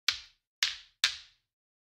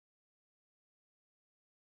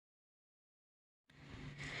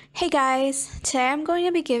Hey guys, today I'm going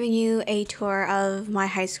to be giving you a tour of my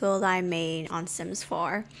high school that I made on Sims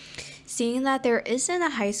 4. Seeing that there isn't a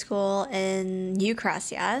high school in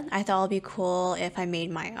Newcrest yet, I thought it'd be cool if I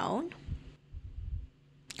made my own.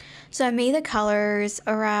 So I made the colors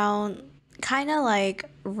around kind of like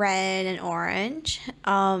red and orange,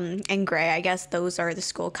 and gray. I guess those are the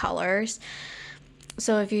school colors.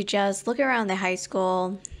 So if you just look around the high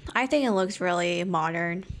school, I think it looks really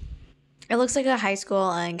modern. It looks like a high school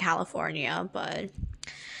in California, but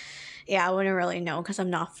yeah, I wouldn't really know because I'm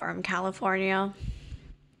not from California.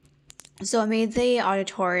 So I made the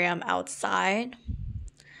auditorium outside.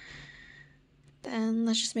 Then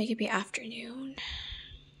let's just make it be afternoon.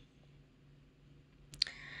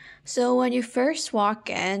 So when you first walk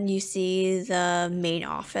in, you see the main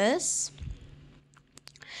office.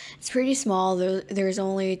 It's pretty small. There's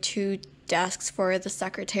only 2 desks for the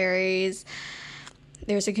secretaries.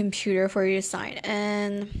 There's a computer for you to sign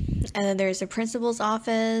in, and then there's the principal's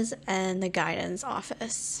office and the guidance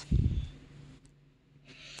office.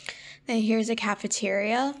 Then here's a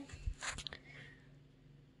cafeteria.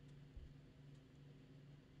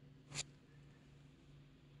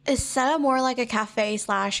 It's set up more like a cafe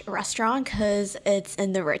slash restaurant because it's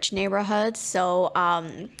in the rich neighborhood. So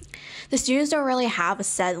the students don't really have a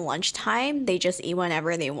set lunchtime. They just eat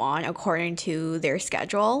whenever they want according to their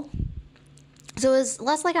schedule. So it's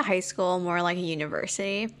less like a high school, more like a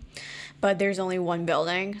university. But there's only one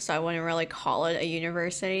building, so I wouldn't really call it a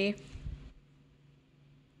university.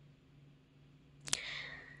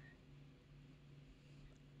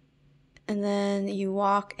 And then you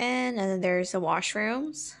walk in, and then there's the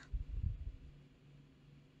washrooms.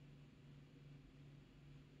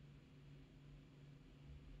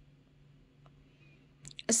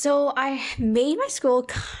 So I made my school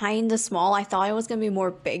kind of small. I thought it was gonna be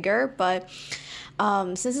more bigger, but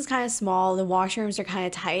since it's kind of small, the washrooms are kind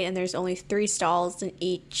of tight, and there's only 3 stalls in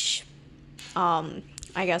each, I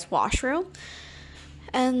guess, washroom.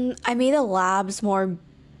 And I made the labs more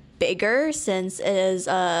bigger since it's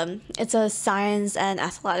a science and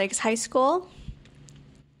athletics high school.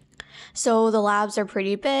 So the labs are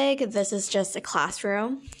pretty big. This is just a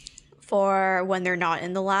classroom for when they're not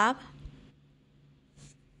in the lab.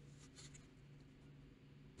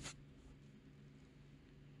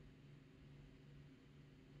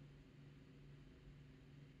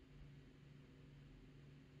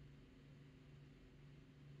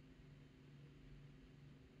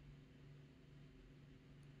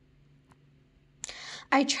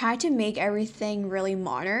 I tried to make everything really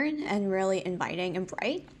modern and really inviting and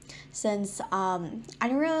bright since I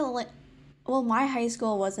didn't really like, well, my high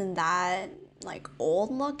school wasn't that like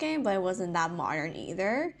old looking, but it wasn't that modern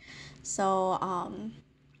either. So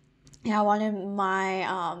yeah, I wanted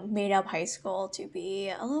my made up high school to be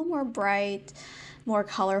a little more bright, more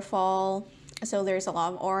colorful. So there's a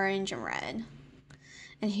lot of orange and red.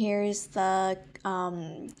 And here's the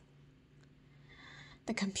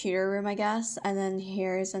computer room, I guess. And then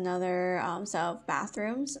here's another set of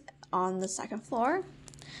bathrooms on the second floor.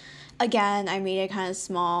 Again, I made it kind of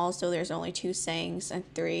small, so there's only 2 sinks and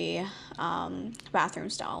 3 bathroom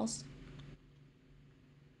stalls.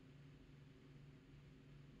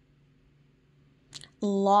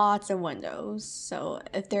 Lots of windows, so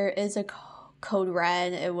if there is a code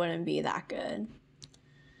red, it wouldn't be that good.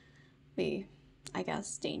 Be, I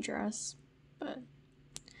guess, dangerous, but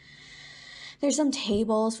there's some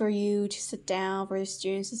tables for you to sit down, for the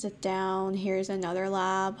students to sit down. Here's another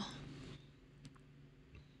lab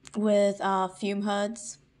with fume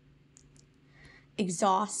hoods,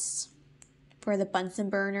 exhausts for the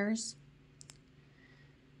Bunsen burners.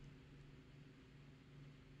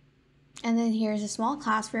 And then here's a small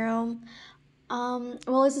classroom.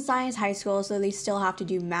 Well, it's a science high school, so they still have to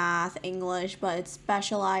do math, English, but it's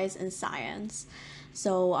specialized in science.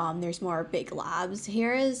 So there's more big labs.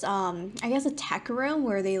 Here is, I guess, a tech room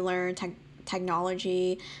where they learn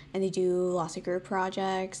technology and they do lots of group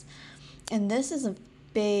projects. And this is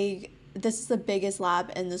the biggest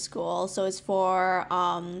lab in the school. So it's for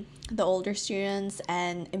the older students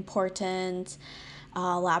and important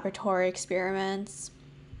laboratory experiments.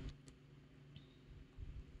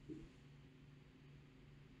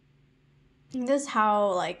 This is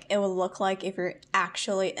how like it would look like if you're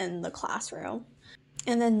actually in the classroom.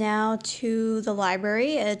 And then now to the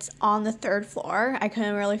library. It's on the 3rd floor. I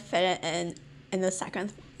couldn't really fit it in the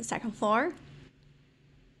second floor.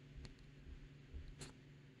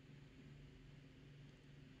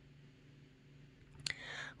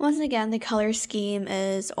 Once again, the color scheme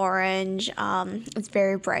is orange. It's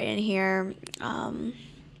very bright in here.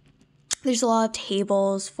 There's a lot of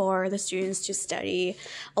tables for the students to study,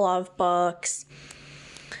 a lot of books.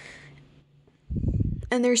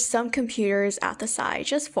 And there's some computers at the side,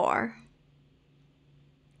 just 4.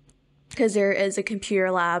 Because there is a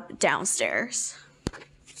computer lab downstairs.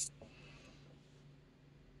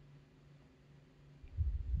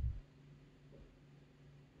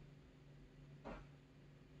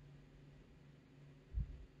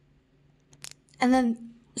 And then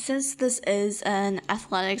since this is an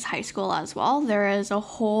athletics high school as well, there is a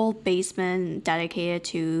whole basement dedicated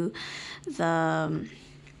to the,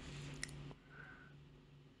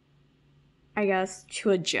 I guess, to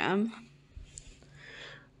a gym.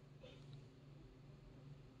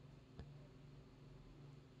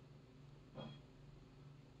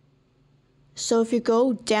 So if you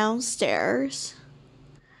go downstairs,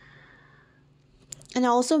 and I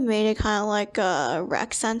also made it kind of like a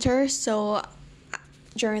rec center, so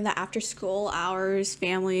during the after school hours,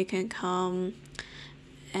 family can come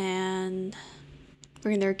and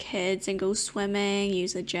bring their kids and go swimming,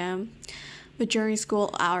 use the gym. But during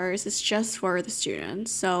school hours, it's just for the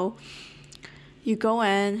students. So you go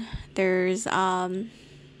in, there's the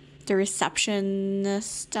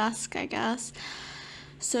receptionist desk, I guess.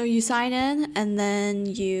 So you sign in and then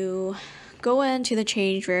you go into the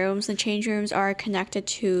change rooms. The change rooms are connected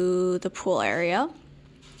to the pool area,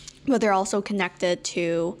 but they're also connected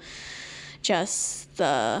to just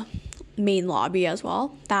the main lobby as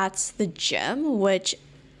well. That's the gym,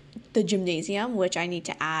 the gymnasium, which I need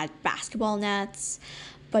to add basketball nets,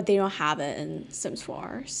 but they don't have it in Sims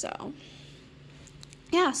 4. So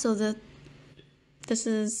yeah, so this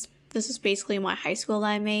is basically my high school that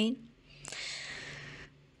I made.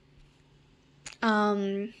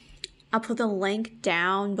 I'll put the link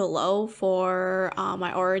down below for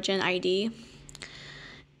my origin ID.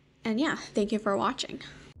 And yeah, thank you for watching.